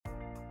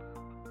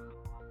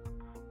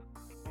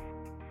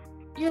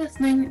You're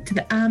listening to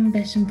the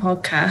Ambition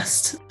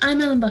Podcast.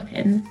 I'm Ellen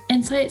Buchan,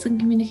 Insights and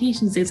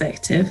Communications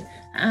Executive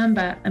at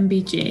AMBA and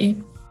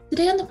BG.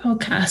 Today on the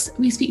podcast,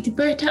 we speak to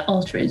Berta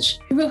Aldrich,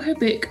 who wrote her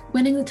book,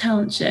 Winning the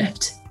Talent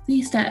Shift,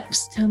 3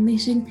 Steps to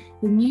Unleashing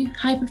the New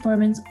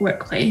High-Performance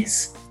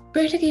Workplace.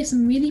 Berta gave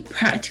some really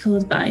practical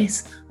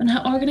advice on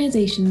how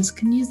organisations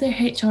can use their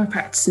HR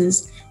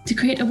practices to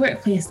create a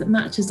workplace that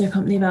matches their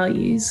company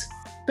values.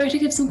 Berta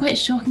gives some quite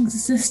shocking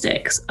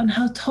statistics on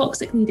how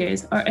toxic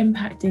leaders are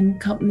impacting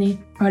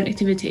company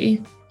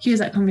productivity. Here's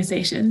that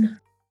conversation.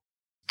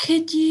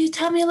 Could you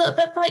tell me a little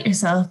bit about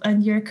yourself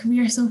and your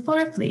career so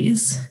far,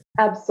 please?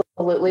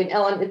 Absolutely.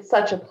 Ellen, it's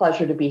such a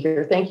pleasure to be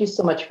here. Thank you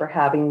so much for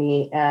having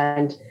me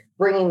and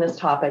bringing this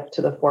topic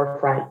to the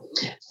forefront.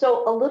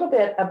 So a little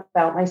bit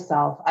about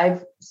myself.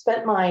 I've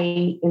spent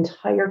my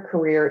entire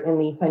career in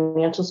the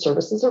financial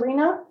services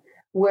arena,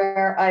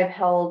 where I've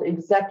held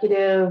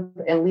executive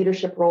and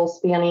leadership roles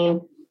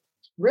spanning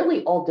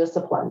really all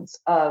disciplines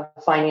of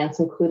finance,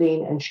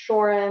 including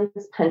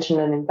insurance, pension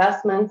and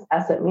investments,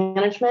 asset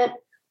management,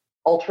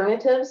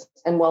 alternatives,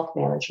 and wealth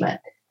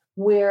management,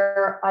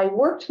 where I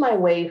worked my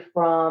way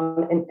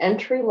from an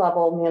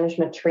entry-level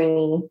management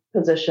trainee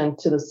position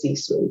to the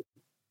C-suite.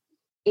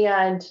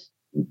 And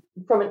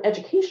from an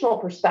educational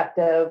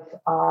perspective,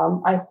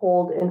 I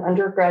hold an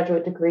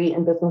undergraduate degree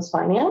in business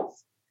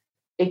finance,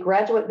 a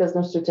graduate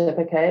business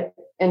certificate,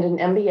 and an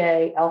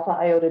MBA Alpha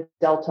Iota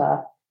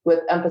Delta with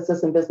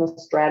emphasis in business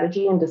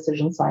strategy and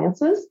decision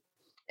sciences.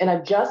 And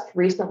I've just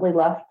recently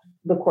left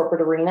the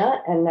corporate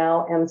arena and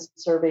now am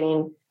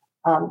serving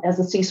as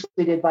a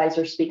C-suite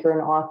advisor, speaker,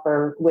 and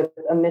author with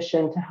a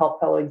mission to help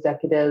fellow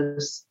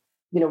executives,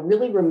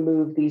 really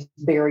remove these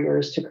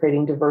barriers to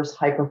creating diverse,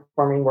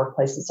 high-performing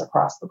workplaces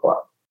across the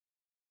globe.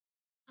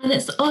 And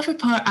it's the author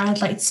part I'd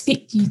like to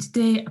speak to you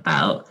today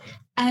about.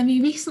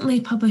 You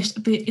recently published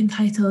a book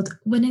entitled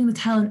Winning the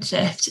Talent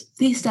Shift,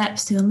 3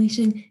 Steps to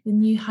Unleashing the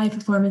New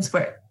High-Performance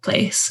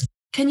Workplace.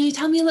 Can you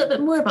tell me a little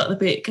bit more about the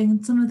book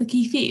and some of the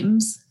key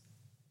themes?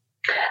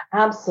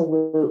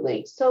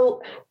 Absolutely.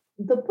 So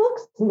the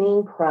book's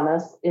main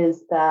premise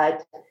is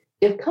that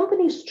if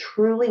companies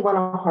truly want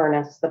to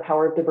harness the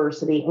power of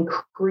diversity and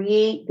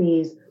create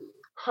these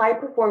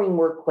high-performing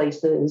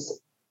workplaces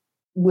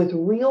with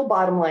real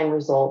bottom-line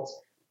results,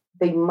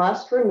 they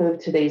must remove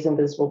today's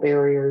invisible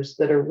barriers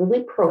that are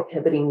really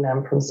prohibiting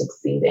them from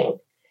succeeding.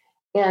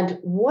 And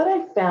what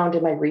I found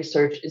in my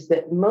research is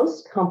that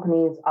most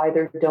companies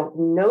either don't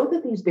know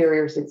that these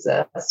barriers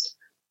exist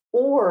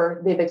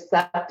or they've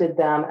accepted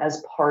them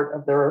as part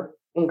of their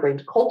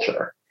ingrained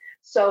culture.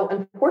 So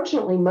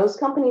unfortunately, most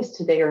companies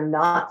today are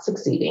not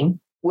succeeding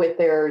with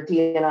their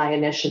D&I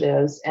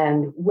initiatives,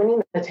 and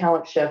Winning the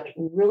Talent Shift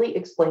really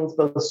explains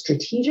both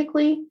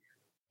strategically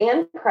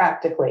and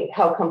practically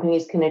how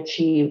companies can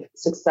achieve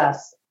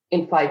success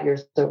in 5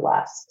 years or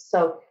less.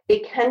 So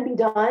it can be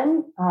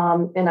done,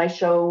 and I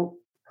show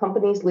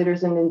companies,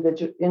 leaders, and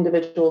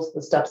individuals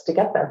the steps to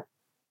get there.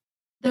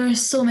 There are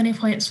so many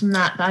points from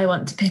that I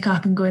want to pick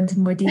up and go into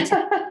more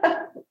detail.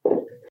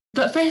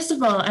 But first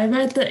of all, I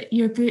read that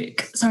your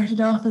book started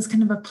off as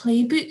kind of a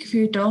playbook for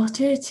your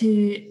daughter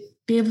to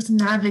be able to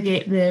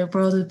navigate the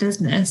world of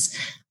business.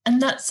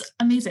 And that's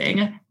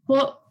amazing.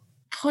 What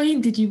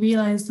point did you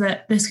realize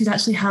that this could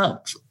actually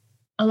help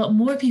a lot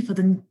more people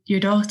than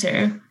your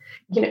daughter?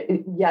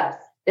 Yes.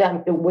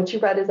 What you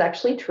read is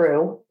actually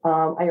true.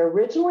 I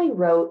originally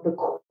wrote the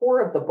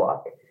core of the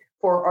book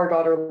for our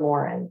daughter,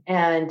 Lauren.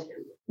 And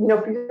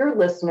for your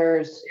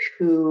listeners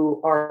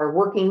who are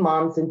working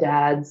moms and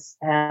dads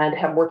and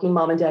have working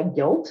mom and dad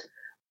guilt,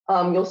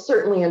 you'll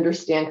certainly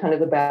understand kind of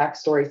the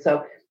backstory.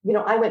 So,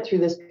 I went through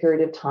this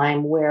period of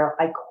time where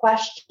I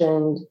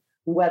questioned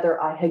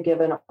whether I had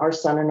given our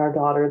son and our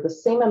daughter the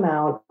same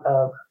amount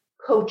of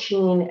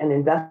coaching and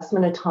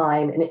investment of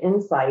time and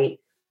insight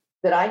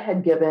that I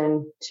had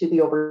given to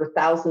the over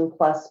 1,000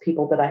 plus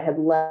people that I had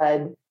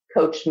led,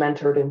 coached,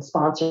 mentored, and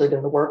sponsored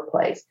in the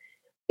workplace.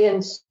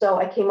 And so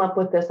I came up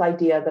with this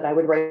idea that I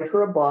would write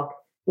her a book.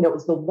 It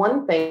was the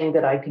one thing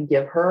that I could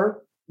give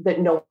her that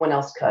no one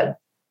else could.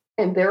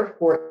 And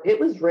therefore,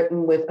 it was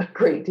written with a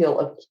great deal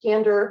of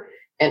candor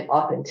and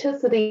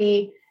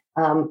authenticity,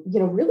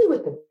 really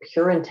with the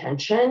pure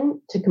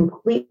intention to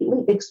completely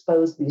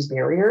expose these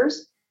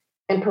barriers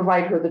and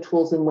provide her the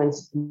tools and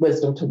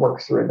wisdom to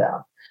work through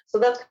them. So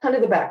that's kind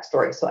of the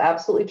backstory. So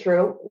absolutely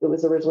true. It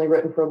was originally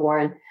written for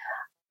Lauren.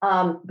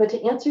 But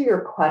to answer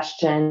your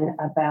question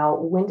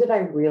about when did I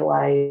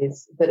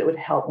realize that it would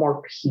help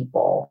more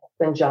people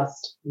than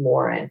just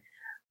Lauren,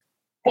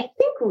 I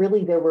think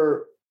really there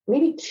were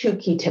maybe 2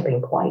 key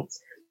tipping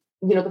points.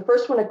 The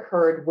first one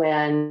occurred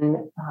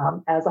when,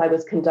 as I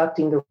was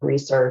conducting the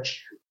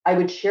research, I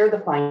would share the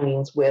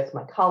findings with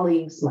my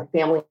colleagues, my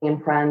family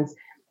and friends.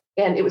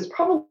 And it was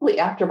probably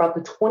after about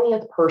the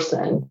 20th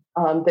person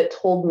that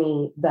told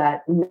me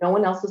that no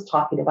one else is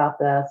talking about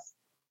this,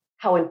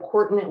 how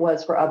important it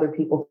was for other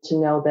people to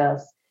know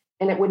this.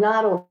 And it would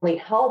not only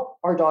help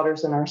our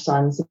daughters and our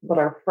sons, but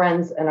our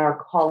friends and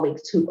our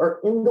colleagues who are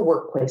in the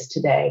workplace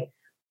today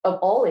of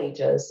all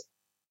ages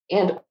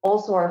and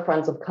also our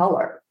friends of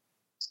color.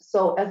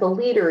 So as a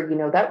leader,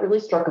 that really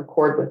struck a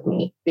chord with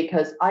me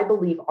because I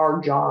believe our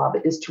job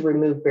is to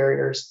remove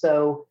barriers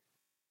so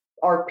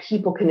our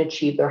people can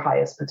achieve their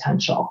highest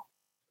potential.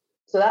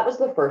 So that was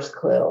the first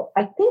clue.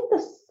 I think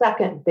the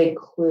second big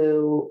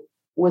clue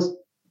was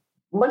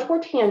much more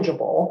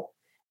tangible.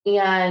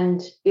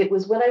 And it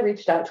was when I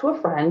reached out to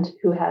a friend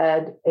who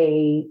had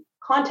a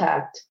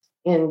contact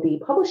in the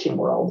publishing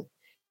world.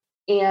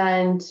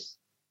 And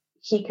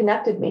he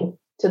connected me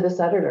to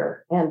this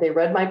editor, and they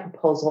read my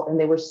proposal, and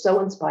they were so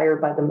inspired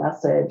by the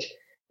message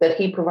that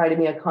he provided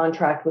me a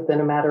contract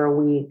within a matter of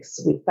weeks.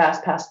 We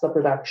fast passed the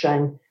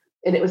production,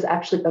 and it was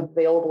actually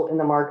available in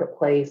the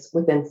marketplace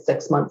within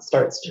 6 months,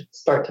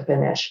 start to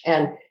finish.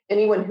 And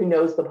anyone who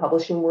knows the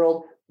publishing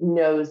world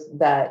knows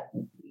that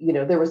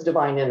there was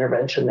divine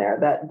intervention there.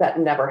 That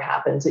never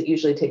happens. It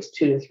usually takes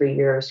 2 to 3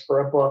 years for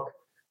a book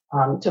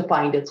to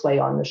find its way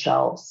on the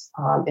shelves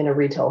in a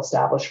retail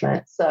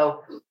establishment.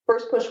 So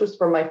first push was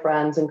from my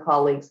friends and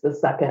colleagues. The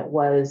second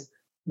was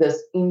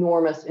this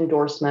enormous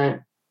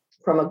endorsement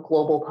from a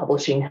global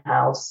publishing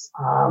house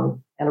and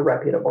a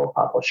reputable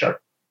publisher.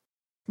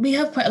 We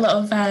have quite a lot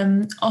of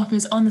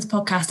offers on this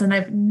podcast, and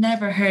I've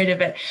never heard of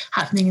it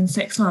happening in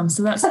 6 months.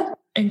 So that's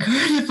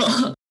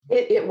incredible.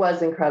 It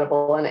was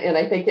incredible. And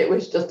I think it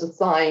was just a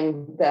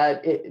sign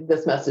that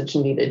this message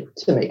needed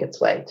to make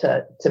its way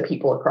to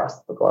people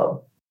across the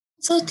globe.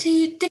 So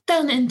to dig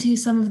down into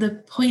some of the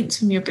points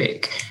from your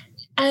book,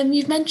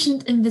 you've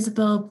mentioned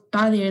invisible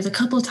barriers a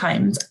couple of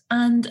times,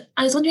 and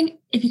I was wondering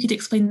if you could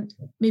explain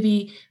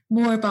maybe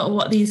more about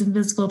what these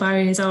invisible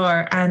barriers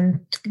are and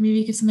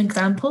maybe give some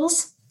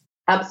examples.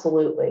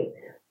 Absolutely.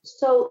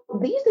 So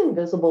these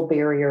invisible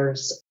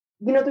barriers,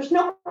 there's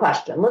no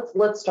question.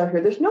 Let's start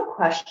here. There's no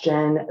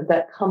question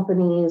that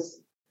companies,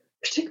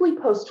 particularly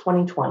post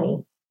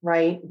 2020,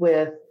 right,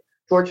 with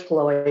George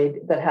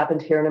Floyd that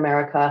happened here in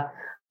America,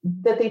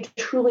 that they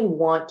truly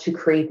want to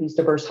create these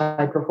diverse,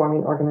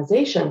 high-performing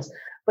organizations.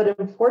 But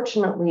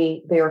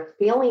unfortunately, they are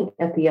failing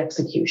at the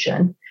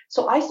execution.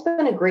 So I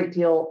spent a great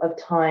deal of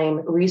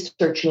time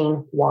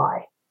researching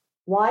why.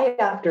 Why,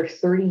 after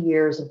 30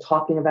 years of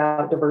talking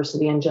about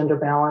diversity and gender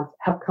balance,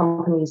 have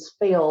companies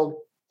failed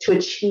to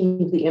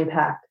achieve the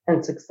impact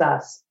and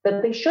success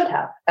that they should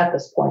have at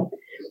this point?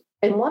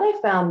 And what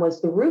I found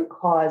was the root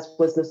cause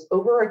was this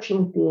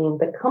overarching theme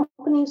that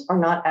companies are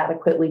not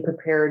adequately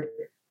prepared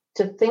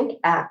to think,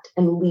 act,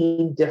 and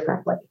lead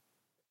differently.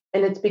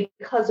 And it's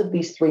because of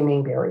these three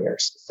main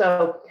barriers.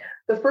 So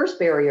the first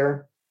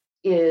barrier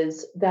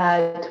is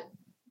that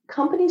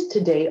companies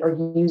today are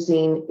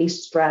using a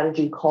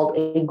strategy called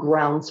a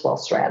groundswell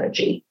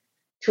strategy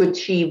to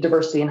achieve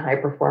diversity and high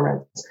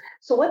performance.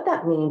 So what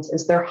that means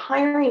is they're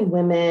hiring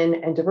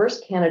women and diverse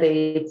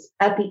candidates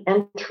at the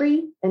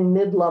entry and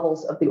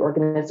mid-levels of the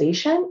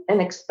organization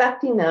and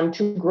expecting them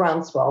to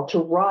groundswell, to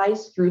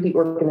rise through the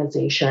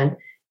organization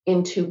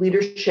into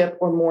leadership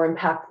or more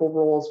impactful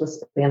roles with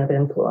span of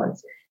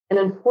influence. And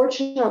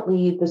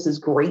unfortunately, this is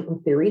great in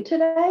theory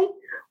today,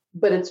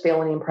 but it's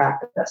failing in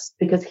practice,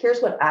 because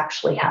here's what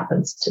actually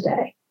happens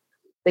today.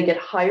 They get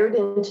hired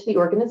into the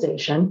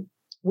organization.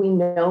 We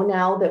know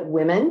now that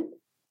women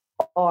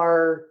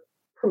are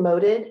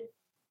promoted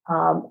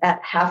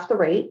at half the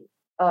rate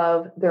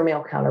of their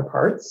male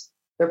counterparts.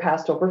 They're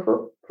passed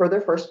over for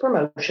their first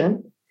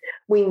promotion.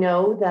 We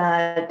know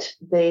that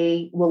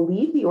they will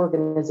leave the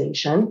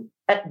organization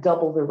at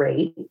double the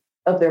rate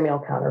of their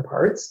male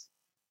counterparts,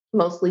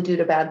 mostly due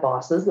to bad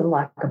bosses and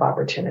lack of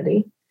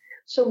opportunity.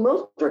 So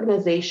most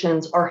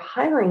organizations are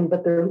hiring,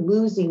 but they're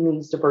losing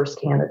these diverse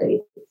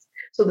candidates.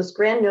 So this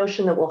grand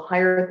notion that we'll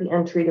hire at the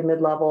entry to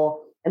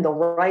mid-level and they'll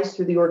rise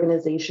through the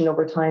organization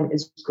over time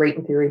is great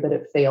in theory, but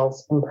it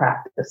fails in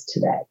practice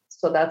today.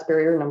 So that's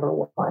barrier number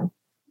one.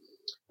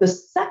 The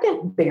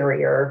second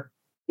barrier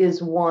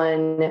is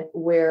one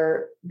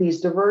where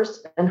these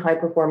diverse and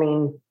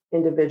high-performing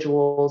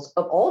individuals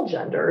of all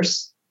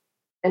genders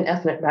and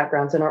ethnic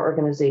backgrounds in our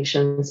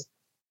organizations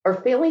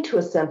are failing to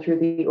ascend through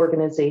the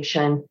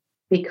organization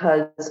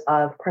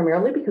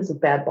primarily because of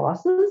bad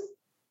bosses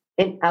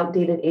and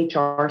outdated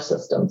HR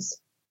systems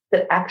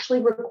that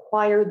actually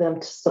require them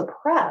to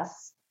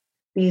suppress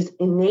these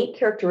innate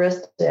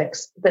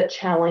characteristics that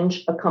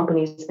challenge a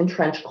company's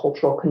entrenched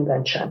cultural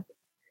convention.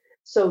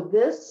 So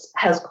this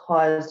has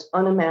caused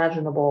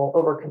unimaginable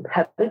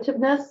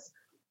overcompetitiveness,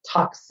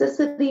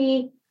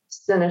 toxicity,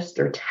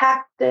 sinister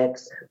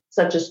tactics,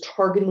 such as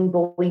targeting,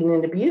 bullying,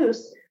 and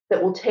abuse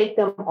that will take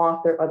them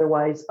off their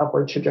otherwise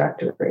upward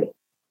trajectory.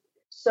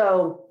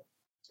 So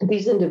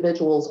these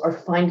individuals are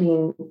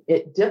finding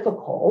it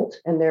difficult,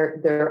 and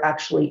they're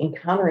actually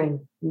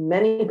encountering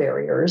many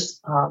barriers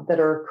that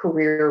are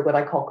what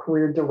I call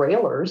career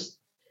derailers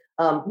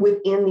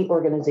within the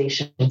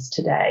organizations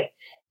today.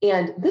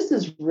 And this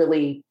is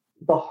really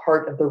the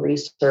heart of the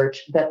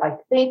research that I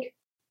think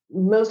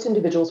most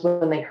individuals,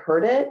 when they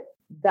heard it,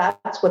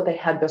 that's what they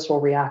had visceral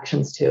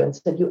reactions to and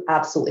said, you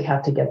absolutely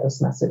have to get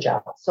this message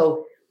out.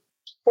 So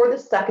for the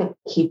second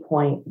key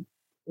point,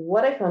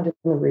 what I found in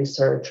the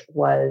research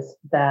was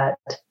that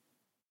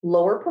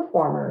lower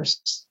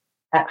performers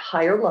at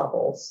higher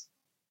levels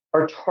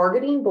are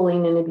targeting,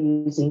 bullying, and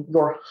abusing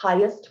your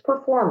highest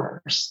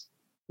performers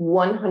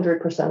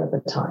 100% of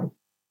the time.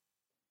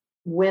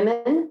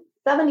 Women,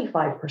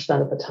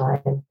 75% of the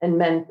time, and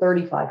men,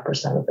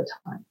 35% of the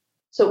time.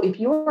 So if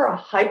you are a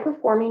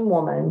high-performing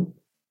woman,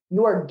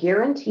 you are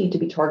guaranteed to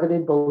be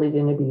targeted, bullied,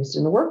 and abused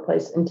in the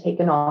workplace and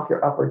taken off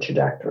your upward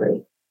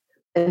trajectory.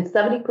 And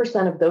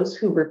 70% of those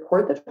who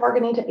report the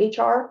targeting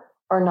to HR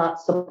are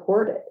not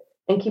supported.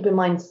 And keep in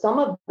mind, some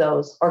of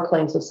those are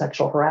claims of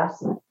sexual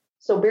harassment.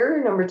 So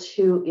barrier number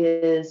 2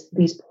 is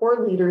these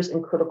poor leaders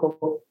in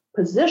critical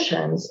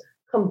positions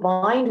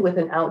combined with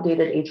an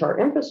outdated HR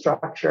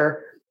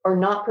infrastructure are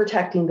not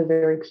protecting the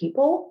very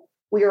people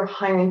we are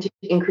hiring to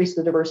increase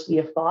the diversity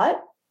of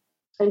thought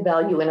and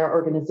value in our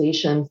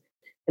organizations.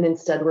 And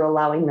instead, we're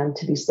allowing them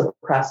to be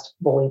suppressed,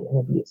 bullied, and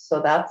abused.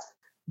 So that's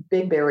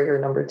big barrier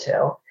number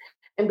 2.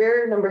 And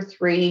barrier number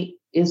 3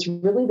 is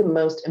really the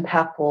most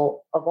impactful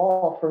of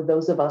all for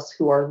those of us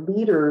who are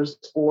leaders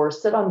or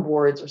sit on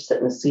boards or sit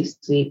in the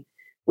C-suite,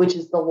 which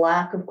is the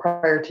lack of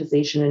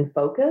prioritization and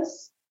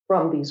focus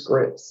from these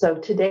groups. So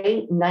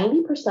today,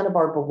 90% of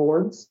our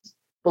boards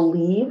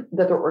believe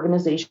that their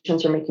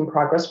organizations are making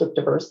progress with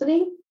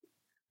diversity,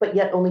 but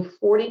yet only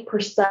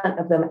 40%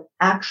 of them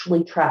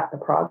actually track the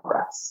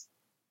progress.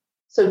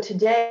 So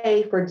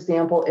today, for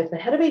example, if the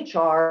head of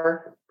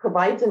HR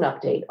provides an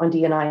update on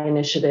D&I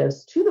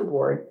initiatives to the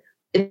board,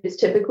 it's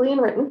typically in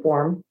written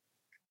form,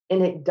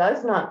 and it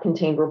does not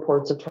contain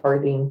reports of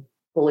targeting,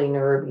 bullying,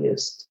 or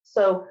abuse.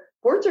 So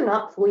boards are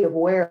not fully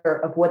aware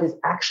of what is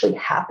actually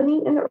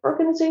happening in their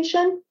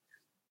organization.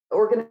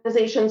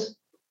 Organizations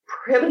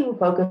pivoting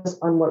focus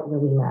on what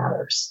really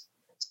matters.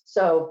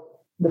 So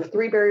the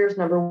 3 barriers,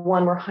 number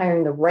 1, we're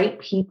hiring the right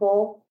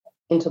people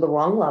into the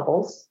wrong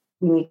levels.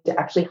 We need to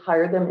actually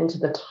hire them into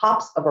the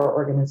tops of our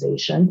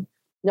organization.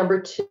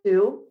 Number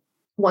 2,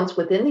 once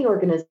within the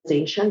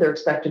organization, they're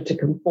expected to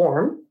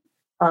conform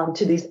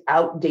to these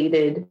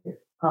outdated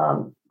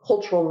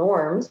cultural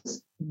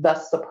norms,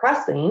 thus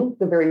suppressing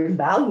the very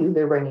value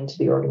they're bringing to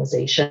the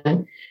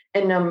organization.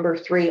 And number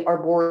 3, our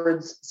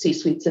boards,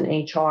 C-suites, and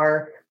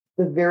HR,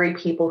 the very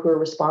people who are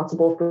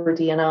responsible for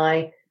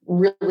D&I,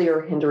 really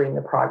are hindering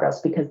the progress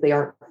because they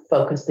aren't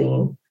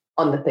focusing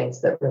on the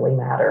things that really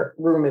matter,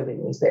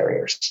 removing these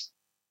barriers.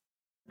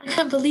 I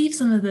can't believe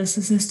some of the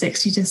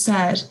statistics you just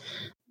said.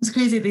 It's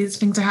crazy that these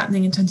things are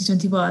happening in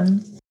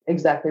 2021.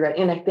 Exactly right.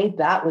 And I think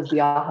that was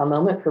the aha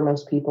moment for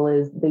most people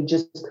is they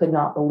just could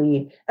not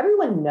believe.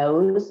 Everyone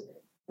knows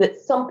that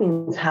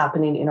something's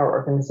happening in our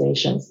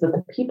organizations, that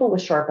the people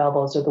with sharp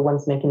elbows are the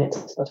ones making it to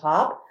the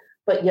top.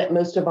 But yet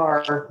most of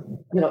our,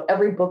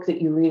 every book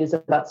that you read is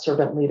about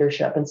servant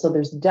leadership. And so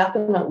there's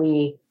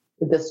definitely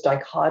this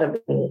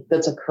dichotomy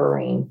that's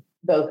occurring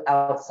both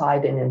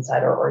outside and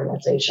inside our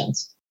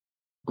organizations.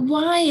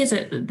 Why is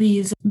it that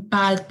these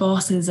bad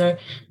bosses or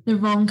the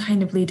wrong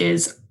kind of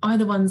leaders are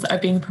the ones that are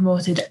being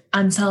promoted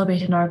and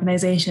celebrated in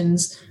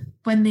organizations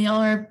when they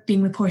are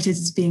being reported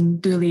as being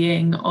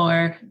bullying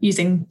or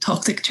using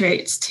toxic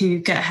traits to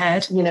get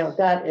ahead?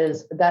 That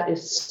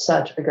is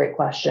such a great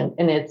question.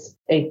 And it's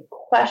a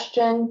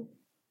question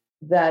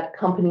that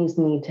companies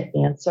need to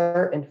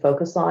answer and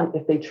focus on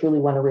if they truly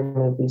want to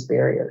remove these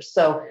barriers.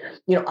 So,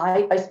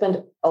 I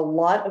spend a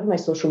lot of my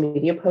social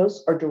media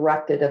posts are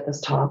directed at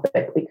this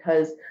topic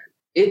because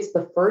it's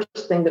the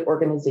first thing that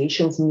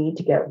organizations need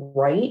to get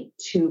right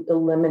to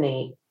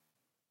eliminate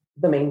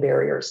the main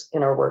barriers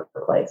in our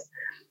workplace.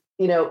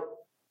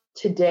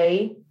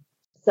 Today,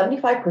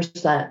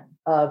 75%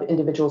 of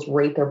individuals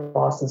rate their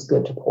bosses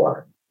good to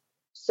poor.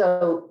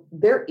 So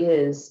there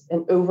is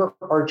an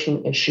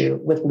overarching issue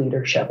with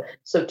leadership.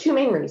 So 2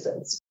 main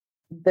reasons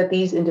that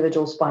these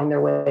individuals find their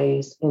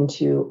ways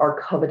into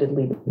our coveted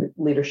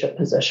leadership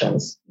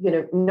positions.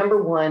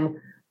 Number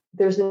 1,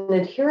 there's an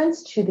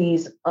adherence to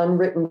these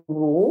unwritten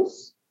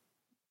rules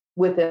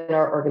within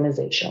our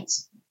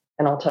organizations.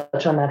 And I'll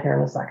touch on that here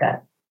in a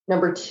second.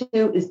 Number 2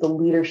 is the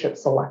leadership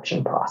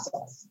selection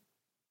process.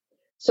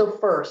 So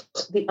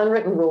first, the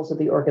unwritten rules of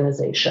the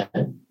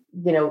organization.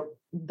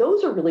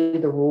 Those are really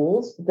the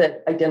rules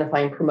that identify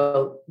and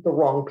promote the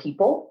wrong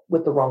people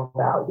with the wrong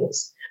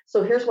values.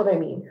 So here's what I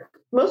mean.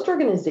 Most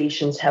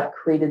organizations have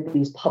created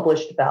these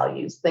published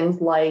values,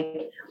 things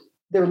like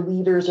their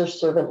leaders are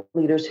servant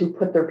leaders who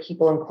put their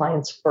people and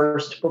clients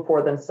first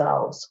before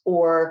themselves,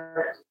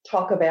 or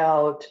talk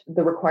about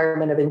the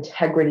requirement of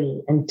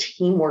integrity and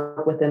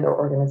teamwork within their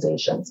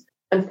organizations.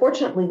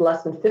 Unfortunately,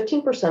 less than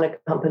 15%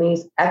 of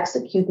companies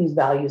execute these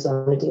values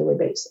on a daily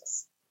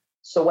basis.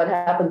 So what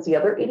happens the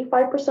other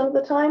 85% of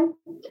the time?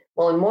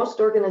 Well, in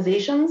most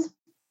organizations,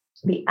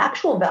 the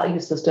actual value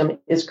system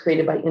is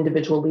created by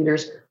individual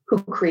leaders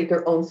who create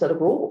their own set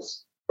of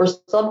rules or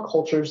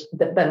subcultures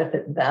that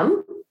benefit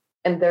them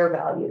and their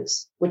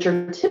values, which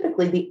are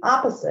typically the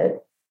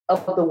opposite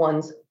of the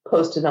ones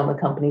posted on the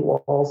company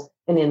walls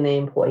and in the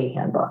employee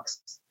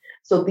handbooks.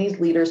 So these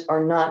leaders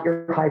are not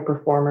your high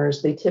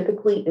performers. They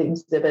typically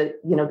exhibit,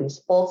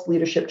 these false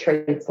leadership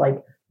traits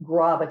like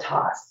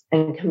gravitas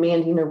and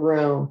commanding a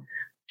room,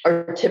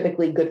 are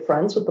typically good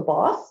friends with the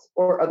boss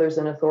or others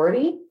in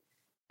authority.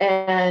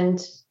 And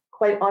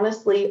quite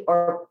honestly,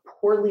 are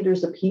poor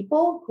leaders of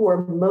people who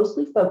are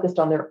mostly focused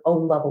on their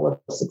own level of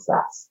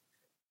success.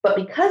 But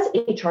because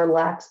HR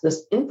lacks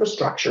this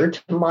infrastructure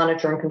to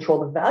monitor and control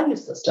the value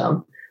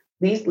system,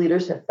 these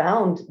leaders have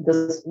found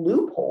this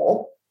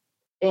loophole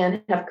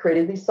and have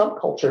created these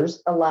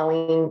subcultures,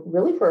 allowing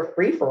really for a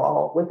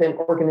free-for-all within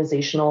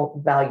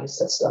organizational value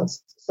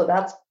systems. So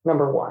that's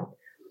number one.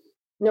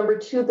 Number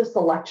two, the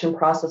selection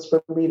process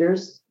for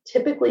leaders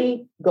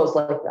typically goes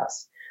like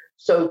this.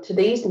 So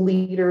today's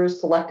leaders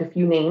select a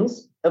few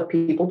names of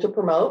people to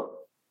promote.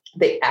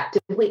 They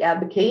actively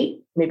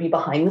advocate, maybe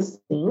behind the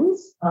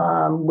scenes,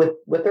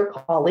 with their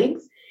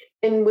colleagues.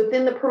 And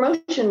within the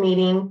promotion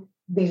meeting,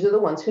 these are the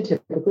ones who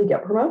typically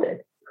get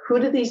promoted. Who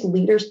do these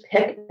leaders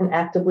pick and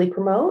actively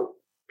promote?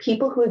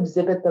 People who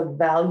exhibit the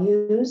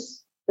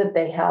values that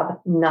they have,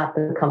 not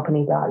the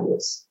company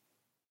values.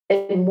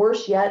 And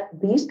worse yet,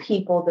 these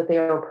people that they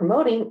are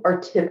promoting are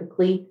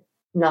typically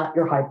not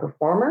your high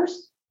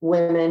performers,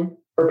 women,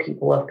 or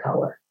people of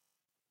color.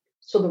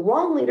 So the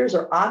wrong leaders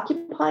are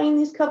occupying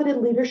these coveted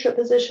leadership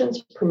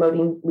positions,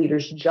 promoting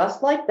leaders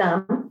just like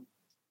them,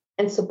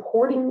 and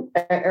supporting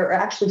or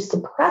actually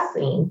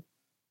suppressing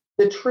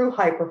the true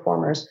high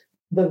performers,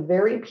 the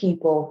very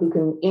people who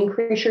can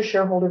increase your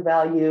shareholder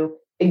value,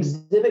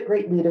 exhibit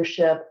great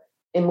leadership,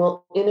 and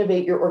will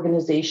innovate your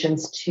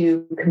organizations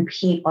to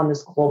compete on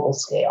this global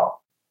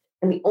scale.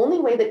 And the only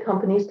way that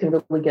companies can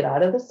really get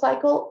out of this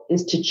cycle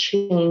is to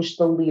change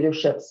the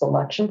leadership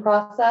selection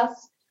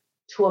process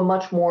to a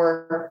much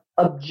more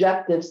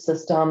objective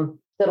system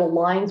that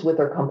aligns with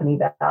their company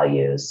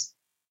values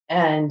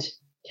and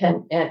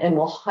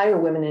will hire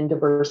women and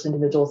diverse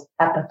individuals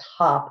at the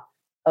top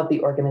of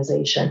the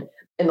organization.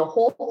 In the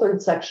whole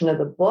third section of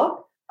the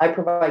book, I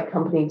provide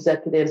company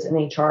executives and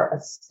HR a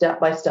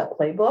step-by-step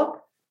playbook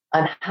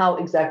on how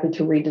exactly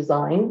to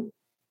redesign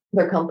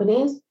their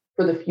companies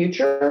for the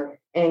future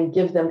and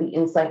give them the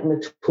insight and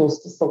the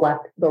tools to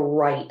select the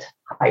right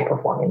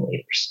high-performing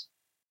leaders.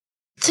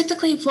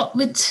 Typically, what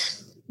would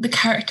the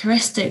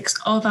characteristics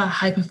of a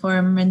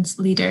high-performance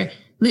leader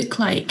look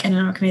like in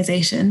an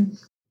organization?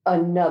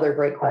 Another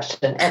great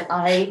question. And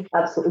I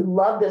absolutely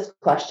love this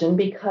question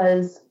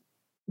because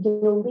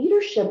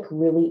leadership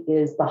really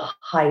is the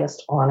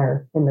highest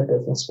honor in the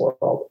business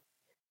world.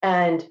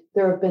 And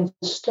there have been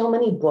so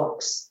many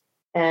books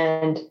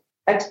and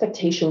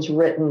expectations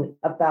written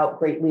about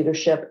great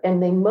leadership,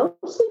 and they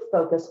mostly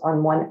focus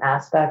on one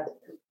aspect,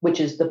 which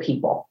is the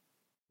people,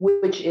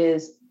 which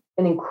is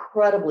an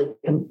incredibly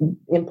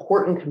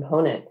important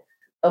component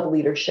of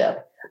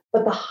leadership.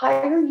 But the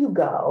higher you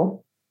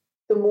go,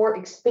 the more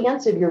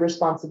expansive your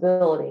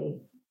responsibility.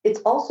 It's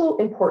also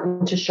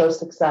important to show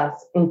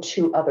success in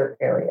two other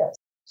areas.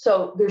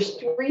 So there's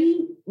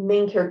three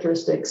main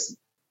characteristics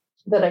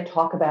that I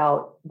talk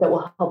about that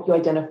will help you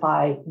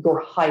identify your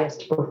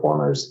highest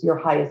performers, your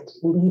highest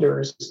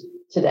leaders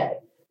today.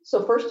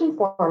 So first and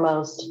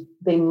foremost,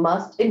 they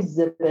must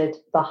exhibit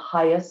the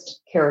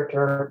highest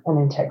character and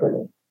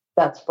integrity.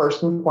 That's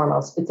first and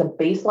foremost. It's a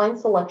baseline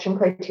selection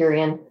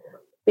criterion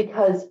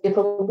because if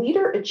a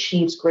leader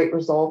achieves great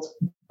results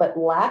but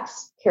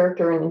lacks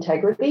character and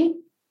integrity,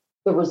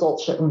 the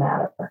results shouldn't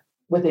matter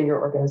within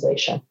your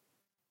organization.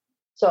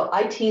 So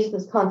I tease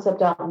this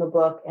concept out in the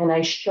book, and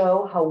I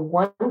show how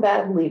one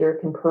bad leader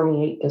can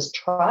permeate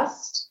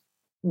distrust,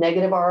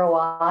 negative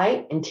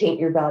ROI, and taint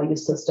your value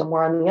system.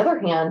 Where on the other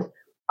hand,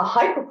 a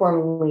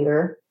high-performing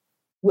leader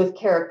with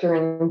character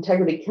and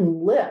integrity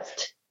can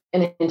lift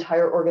an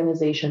entire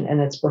organization and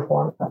its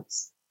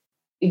performance.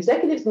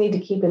 Executives need to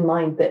keep in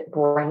mind that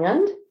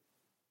brand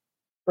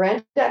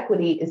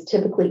equity is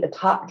typically a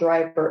top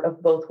driver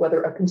of both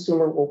whether a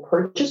consumer will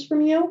purchase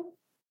from you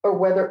or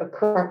whether a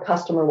current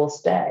customer will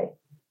stay.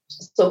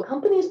 So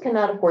companies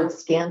cannot afford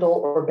scandal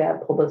or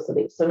bad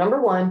publicity. So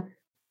number one,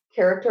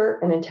 character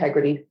and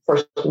integrity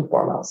first and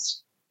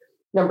foremost.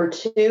 Number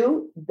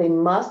two, they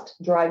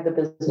must drive the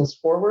business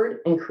forward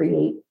and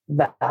create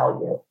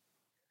value.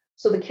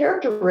 So the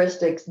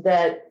characteristics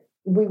that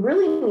we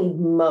really need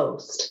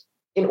most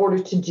in order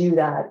to do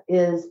that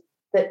is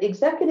that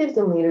executives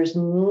and leaders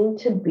need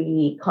to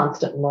be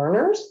constant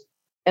learners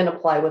and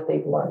apply what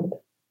they've learned.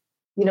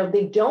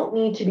 They don't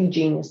need to be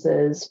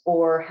geniuses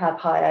or have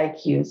high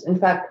IQs. In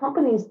fact,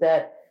 companies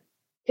that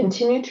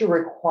continue to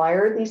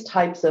require these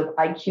types of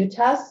IQ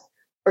tests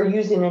are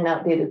using an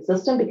outdated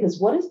system because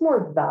what is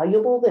more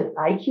valuable than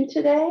IQ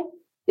today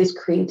is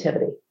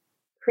creativity.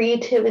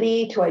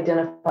 Creativity to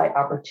identify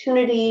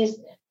opportunities,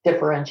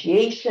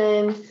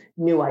 differentiation,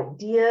 new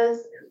ideas.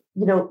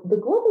 The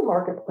global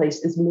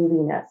marketplace is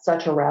moving at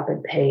such a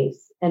rapid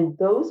pace, and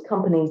those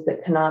companies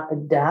that cannot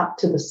adapt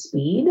to the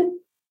speed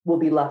will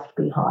be left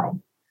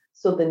behind.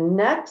 So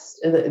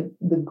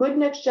the good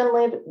next gen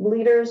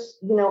leaders,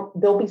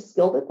 they'll be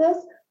skilled at this,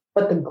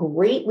 but the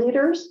great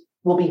leaders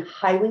will be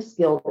highly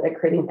skilled at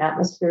creating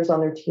atmospheres on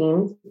their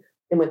teams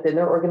and within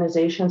their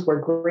organizations where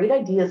great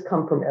ideas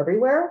come from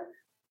everywhere,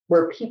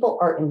 where people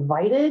are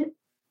invited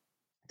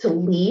to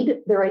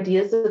lead their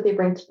ideas that they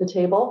bring to the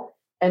table,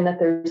 and that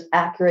there's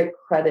accurate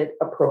credit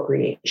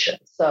appropriation.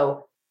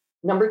 So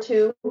number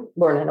 2,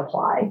 learn and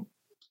apply.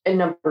 And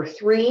number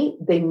 3,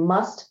 they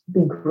must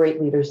be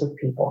great leaders of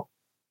people.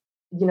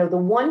 The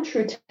one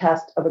true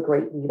test of a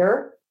great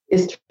leader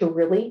is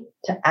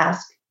to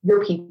ask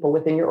your people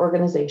within your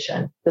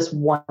organization this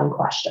one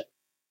question.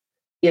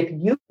 If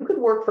you could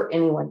work for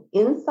anyone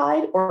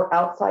inside or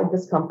outside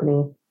this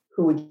company,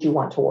 who would you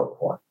want to work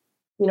for?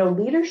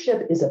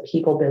 Leadership is a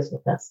people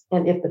business.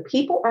 And if the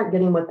people aren't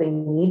getting what they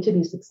need to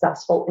be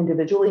successful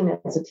individually and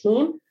as a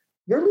team,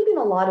 you're leaving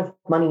a lot of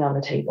money on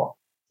the table.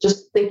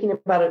 Just thinking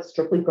about it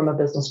strictly from a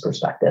business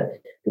perspective.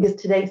 Because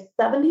today,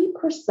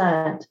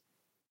 70%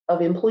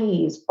 of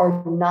employees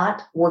are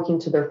not working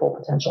to their full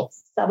potential,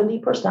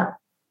 70%.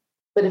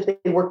 But if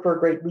they work for a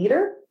great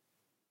leader,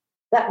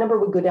 that number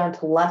would go down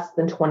to less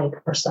than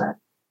 20%.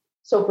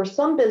 So for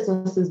some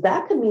businesses,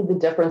 that could mean the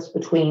difference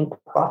between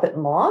profit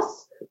and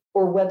loss,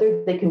 or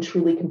whether they can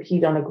truly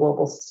compete on a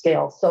global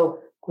scale. So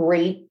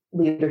great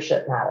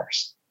leadership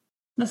matters.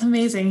 That's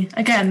amazing.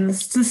 Again, the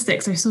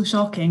statistics are so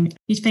shocking.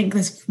 You'd think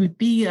this would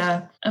be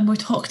a more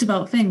talked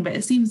about thing, but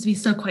it seems to be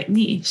still quite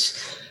niche.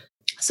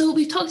 So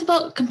we've talked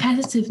about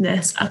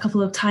competitiveness a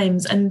couple of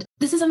times, and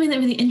this is something that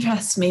really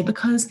interests me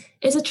because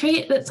it's a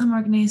trait that some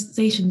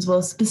organizations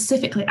will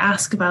specifically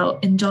ask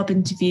about in job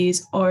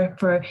interviews or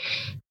for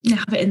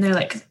have it in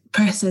their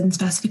person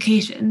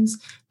specifications.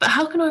 But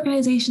how can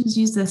organizations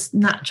use this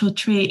natural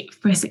trait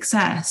for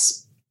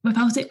success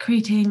without it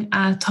creating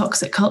a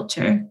toxic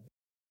culture?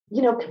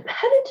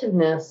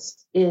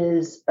 Competitiveness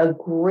is a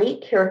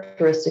great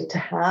characteristic to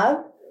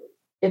have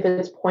if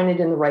it's pointed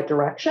in the right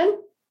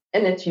direction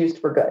and it's used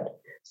for good.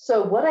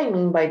 So what I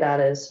mean by that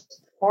is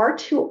far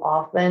too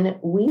often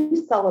we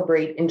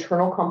celebrate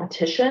internal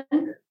competition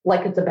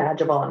like it's a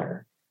badge of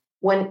honor,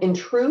 when in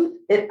truth,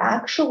 it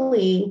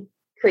actually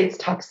creates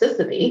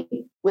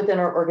toxicity within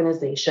our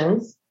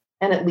organizations,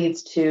 and it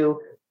leads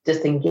to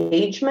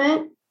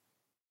disengagement,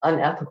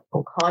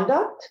 unethical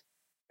conduct,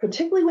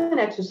 particularly when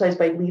exercised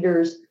by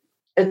leaders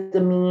as a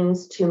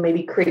means to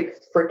maybe create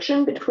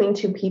friction between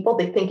two people.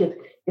 They think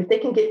if they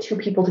can get two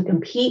people to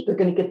compete, they're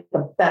going to get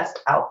the best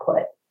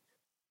output.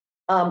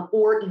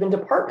 Or even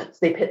departments.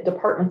 They pit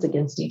departments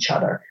against each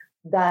other.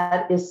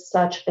 That is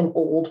such an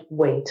old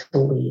way to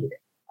lead,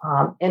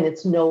 and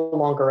it's no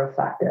longer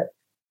effective.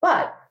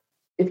 But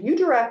if you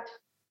direct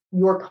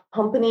your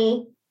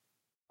company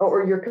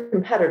or your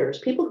competitors,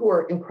 people who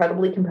are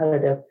incredibly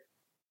competitive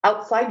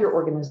outside your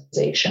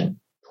organization,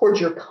 towards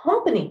your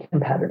company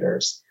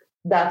competitors,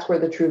 that's where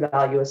the true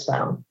value is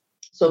found.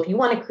 So if you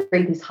want to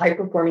create these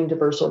high-performing,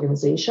 diverse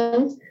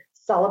organizations,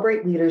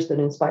 celebrate leaders that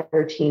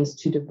inspire teams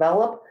to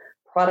develop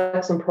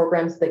products and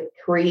programs that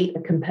create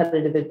a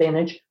competitive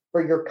advantage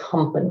for your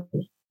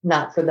company,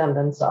 not for them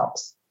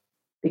themselves.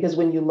 Because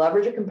when you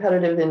leverage a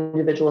competitive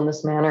individual in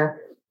this manner,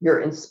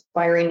 you're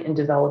inspiring and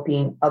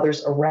developing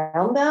others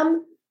around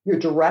them. You're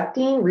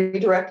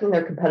redirecting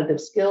their competitive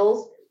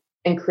skills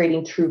and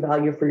creating true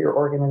value for your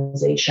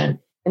organization.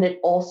 And it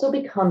also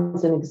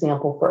becomes an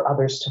example for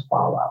others to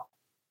follow.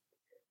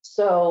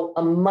 So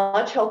a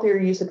much healthier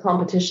use of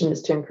competition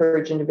is to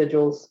encourage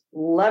individuals,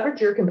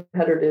 leverage your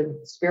competitive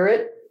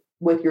spirit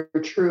with your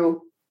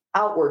true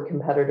outward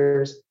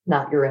competitors,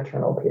 not your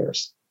internal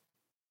peers.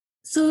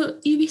 So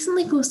you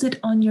recently posted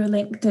on your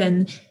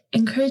LinkedIn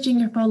encouraging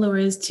your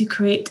followers to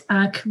create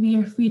a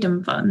career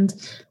freedom fund.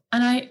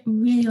 And I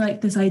really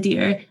like this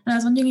idea. And I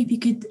was wondering if you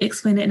could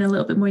explain it in a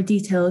little bit more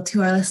detail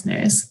to our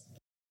listeners.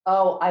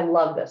 Oh, I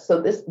love this.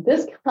 So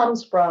this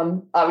comes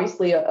from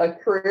obviously a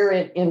career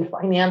in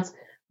finance,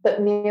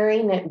 but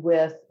marrying it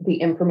with the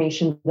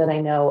information that I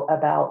know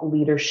about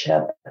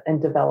leadership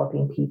and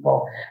developing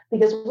people.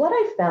 Because what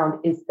I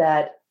found is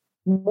that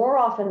more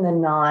often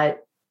than not,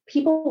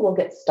 people will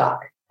get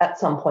stuck at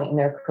some point in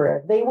their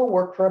career. They will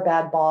work for a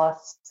bad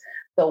boss.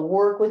 They'll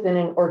work within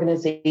an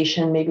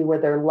organization, maybe where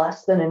they're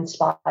less than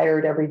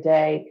inspired every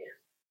day.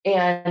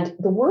 And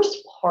the worst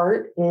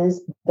part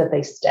is that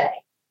they stay.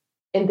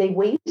 And they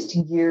waste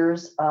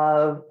years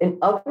of an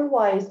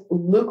otherwise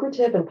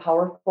lucrative and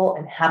powerful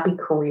and happy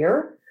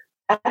career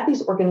at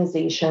these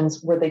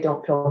organizations where they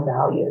don't feel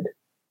valued.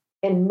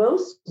 And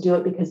most do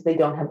it because they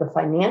don't have the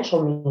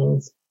financial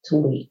means to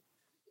lead.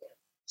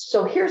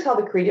 So here's how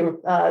the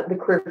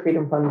Career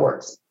Freedom Fund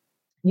works.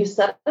 You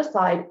set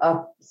aside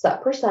a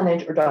set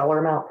percentage or dollar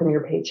amount from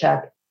your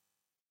paycheck,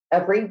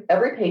 every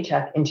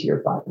paycheck, into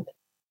your fund.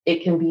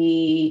 It can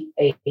be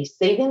a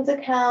savings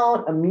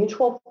account, a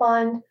mutual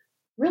fund,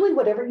 really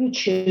whatever you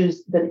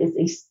choose that is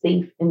a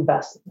safe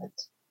investment.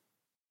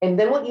 And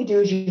then what you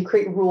do is you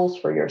create rules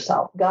for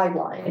yourself,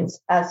 guidelines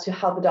as to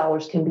how the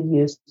dollars can be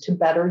used to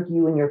better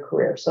you in your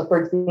career. So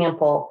for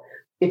example,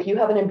 if you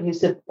have an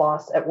abusive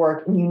boss at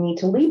work and you need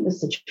to leave the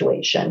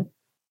situation,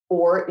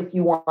 or if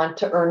you want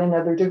to earn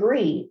another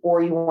degree,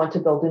 or you want to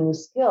build a new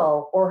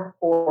skill, or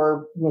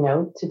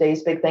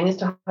today's big thing is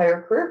to hire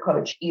a career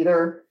coach,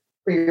 either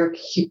for your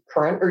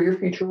current or your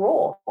future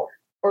role.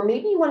 Or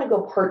maybe you want to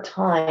go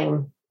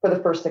part-time for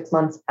the first 6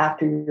 months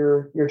after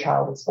your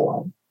child is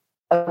born.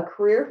 A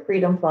career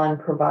freedom fund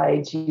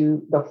provides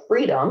you the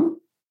freedom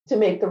to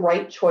make the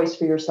right choice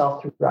for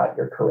yourself throughout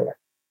your career.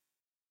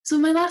 So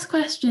my last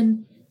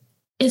question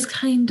is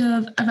kind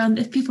of around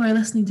if people are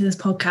listening to this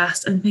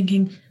podcast and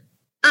thinking,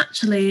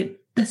 actually,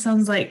 this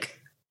sounds like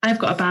I've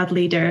got a bad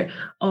leader,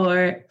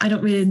 or I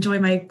don't really enjoy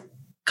my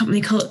company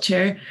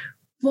culture.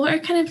 What are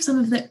kind of some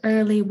of the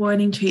early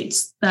warning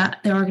traits that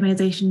their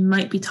organization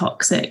might be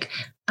toxic?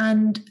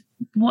 And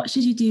what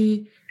should you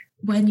do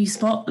when you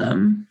spot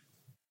them?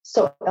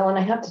 So, Ellen,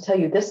 I have to tell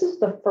you, this is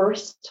the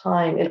first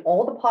time in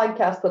all the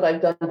podcasts that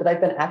I've done that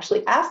I've been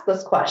actually asked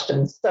this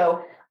question.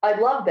 So I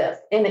love this.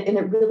 And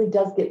it really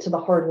does get to the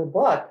heart of the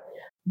book,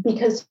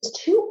 because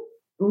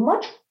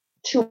much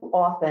too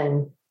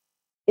often,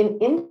 an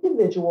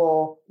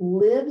individual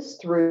lives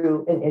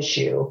through an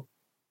issue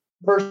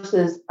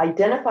versus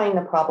identifying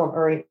the problem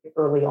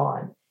early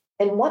on.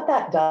 And what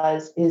that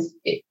does is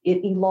it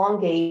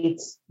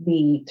elongates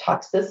the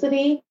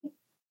toxicity,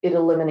 it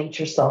eliminates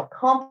your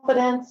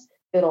self-confidence,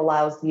 it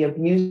allows the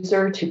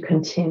abuser to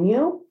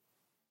continue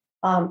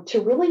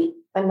to really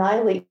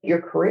annihilate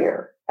your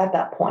career at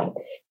that point.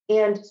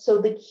 And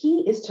so the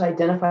key is to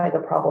identify the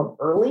problem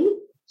early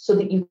so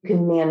that you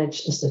can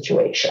manage the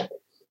situation.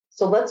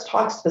 So let's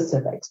talk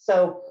specifics.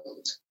 So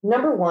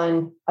number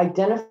one,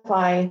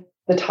 identify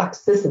the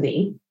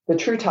toxicity, the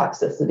true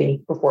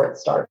toxicity before it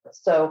starts.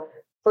 So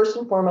first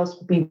and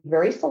foremost, be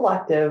very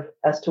selective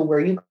as to where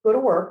you go to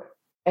work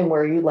and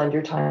where you lend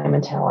your time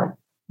and talent.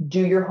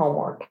 Do your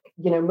homework.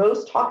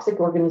 Most toxic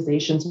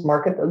organizations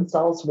market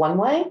themselves one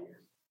way,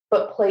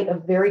 but play a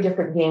very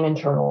different game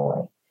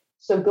internally.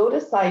 So go to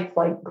sites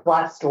like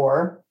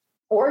Glassdoor,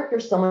 or if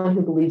you're someone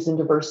who believes in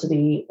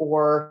diversity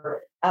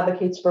or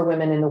advocates for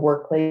women in the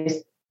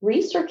workplace,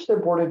 research their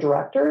board of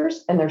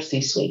directors and their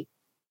C-suite.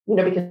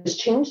 Because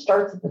change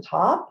starts at the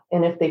top.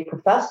 And if they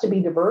profess to be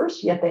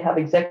diverse, yet they have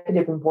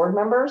executive and board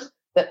members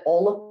that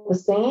all look the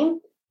same,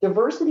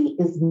 diversity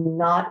is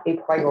not a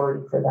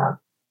priority for them,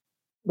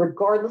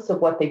 regardless of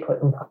what they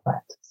put in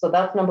print. So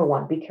that's number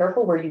one. Be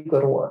careful where you go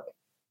to work.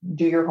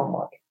 Do your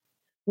homework.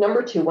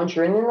 Number two, once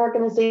you're in an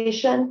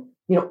organization,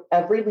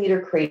 every leader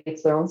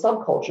creates their own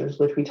subcultures,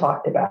 which we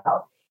talked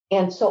about.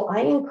 And so I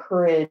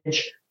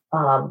encourage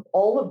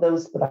all of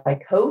those that I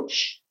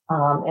coach,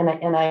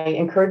 and I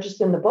encourage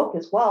this in the book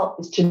as well,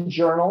 is to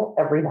journal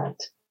every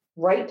night.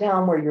 Write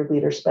down where your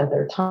leaders spent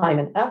their time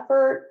and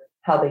effort,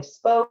 how they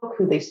spoke,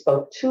 who they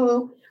spoke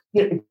to.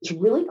 It's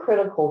really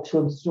critical to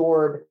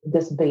absorb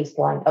this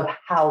baseline of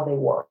how they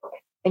work.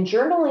 And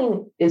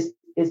journaling is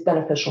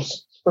beneficial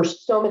for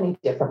so many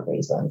different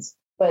reasons,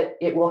 but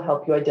it will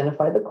help you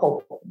identify the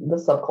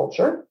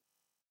subculture.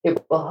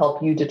 It will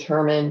help you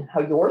determine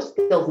how your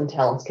skills and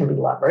talents can be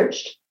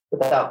leveraged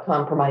without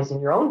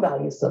compromising your own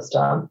value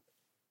system.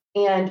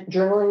 And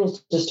journaling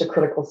is just a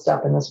critical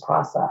step in this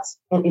process.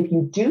 And if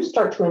you do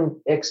start to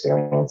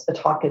experience a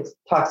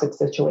toxic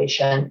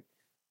situation,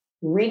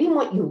 reading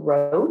what you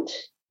wrote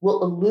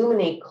will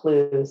illuminate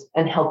clues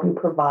and help you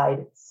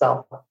provide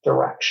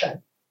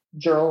self-direction.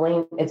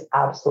 Journaling is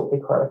absolutely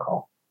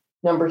critical.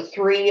 Number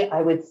three,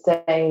 I would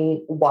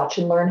say watch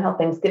and learn how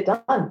things get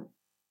done.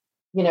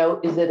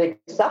 Is it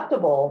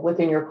acceptable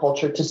within your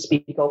culture to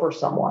speak over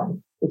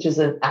someone, which is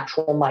an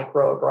actual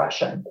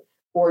microaggression?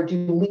 Or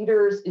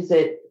is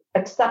it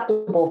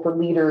acceptable for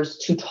leaders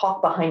to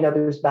talk behind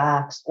others'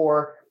 backs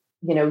or,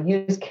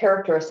 use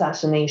character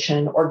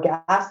assassination or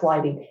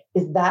gaslighting?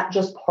 Is that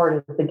just part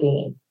of the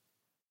game?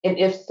 And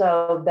if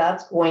so,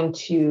 that's going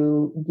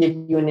to give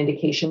you an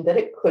indication that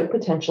it could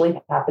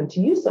potentially happen to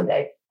you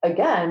someday.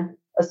 Again,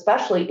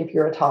 especially if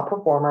you're a top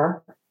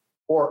performer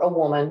or a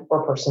woman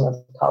or person of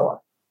color,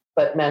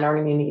 but men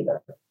aren't immune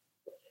either.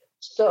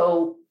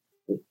 So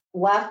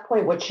last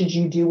point, what should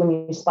you do when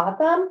you spot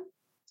them?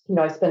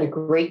 I spend a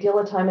great deal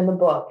of time in the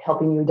book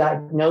helping you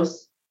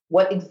diagnose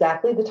what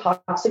exactly the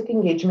toxic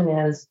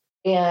engagement is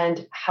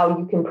and how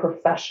you can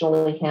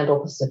professionally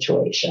handle the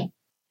situation.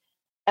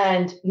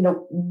 And,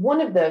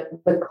 one of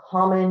the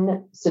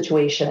common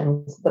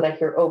situations that I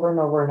hear over and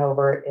over and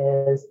over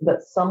is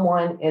that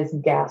someone is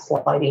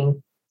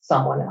gaslighting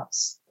someone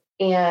else.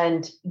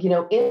 And,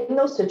 in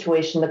those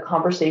situations, the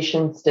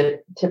conversation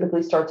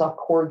typically starts off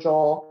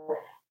cordial.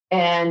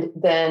 And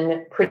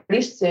then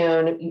pretty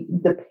soon,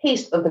 the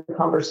pace of the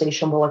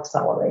conversation will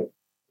accelerate.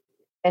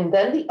 And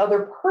then the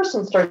other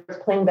person starts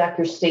playing back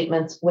your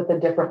statements with a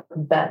different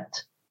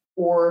bent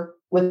or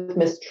with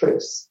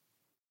mistruths.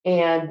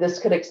 And this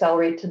could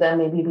accelerate to them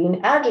maybe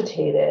being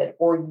agitated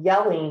or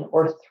yelling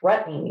or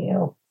threatening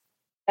you.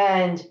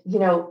 And,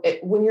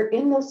 when you're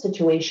in those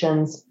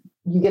situations,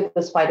 you get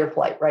this fight or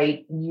flight,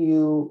 right?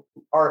 You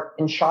are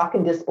in shock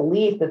and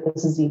disbelief that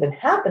this is even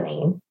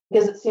happening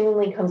because it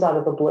seemingly comes out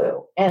of the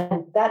blue.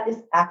 And that is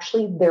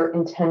actually their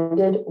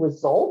intended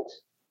result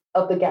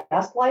of the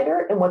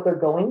gaslighter. And what they're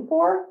going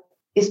for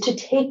is to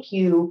take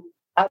you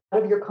out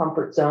of your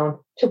comfort zone,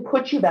 to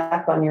put you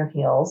back on your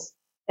heels,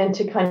 and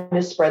to kind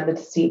of spread the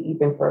deceit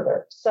even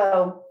further.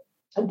 So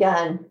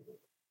again,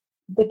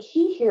 the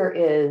key here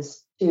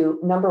is to,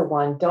 number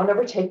one, don't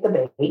ever take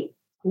the bait.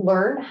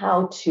 Learn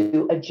how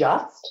to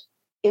adjust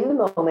in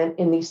the moment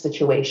in these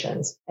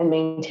situations and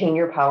maintain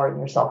your power and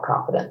your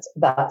self-confidence.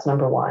 That's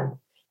number one.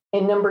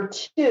 And number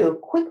two,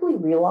 quickly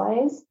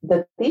realize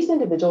that these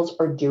individuals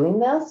are doing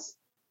this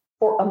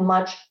for a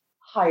much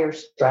higher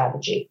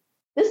strategy.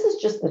 This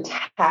is just the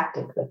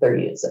tactic that they're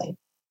using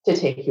to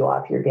take you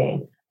off your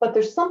game. But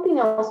there's something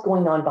else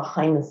going on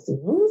behind the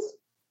scenes.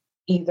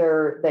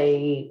 Either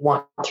they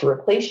want to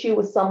replace you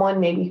with someone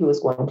maybe who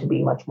is going to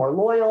be much more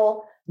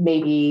loyal.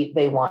 Maybe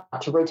they want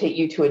to rotate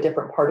you to a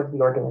different part of the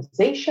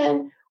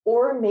organization,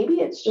 or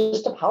maybe it's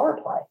just a power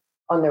play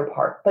on their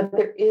part. But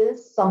there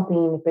is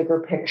something bigger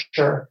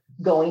picture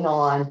going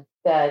on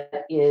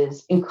that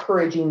is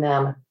encouraging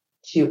them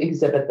to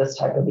exhibit this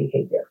type of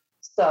behavior.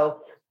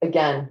 So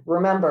again,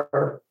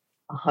 remember,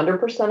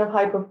 100% of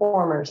high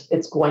performers,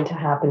 it's going to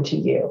happen to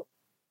you.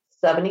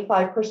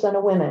 75%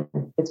 of women,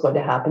 it's going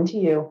to happen to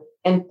you.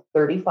 And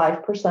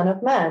 35%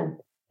 of men,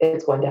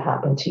 it's going to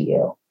happen to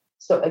you.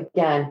 So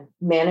again,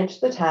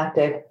 manage the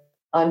tactic,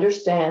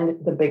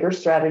 understand the bigger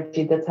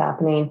strategy that's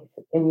happening,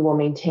 and you will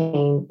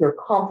maintain your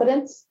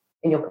confidence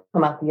and you'll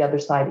come out the other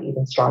side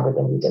even stronger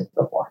than you did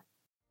before.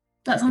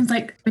 That sounds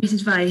like great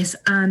advice,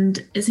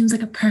 and it seems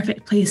like a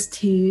perfect place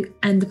to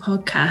end the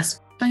podcast.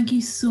 Thank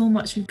you so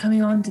much for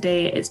coming on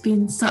today. It's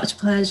been such a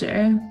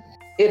pleasure.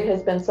 It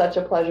has been such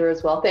a pleasure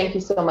as well. Thank you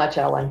so much,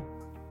 Ellen.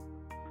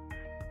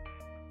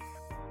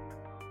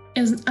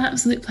 It was an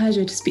absolute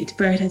pleasure to speak to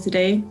Berta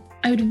today.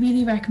 I would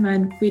really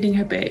recommend reading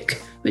her book,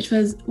 which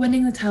was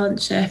Winning the Talent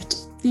Shift,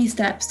 3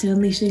 Steps to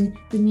Unleashing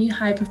the New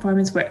High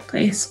Performance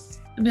Workplace,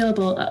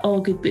 available at all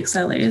good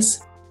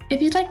booksellers.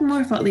 If you'd like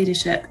more thought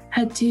leadership,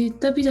 head to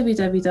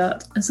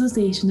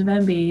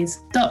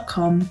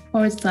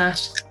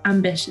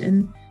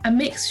www.associationofmbas.com/ambition and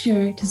make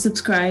sure to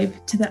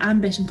subscribe to the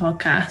Ambition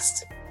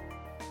podcast.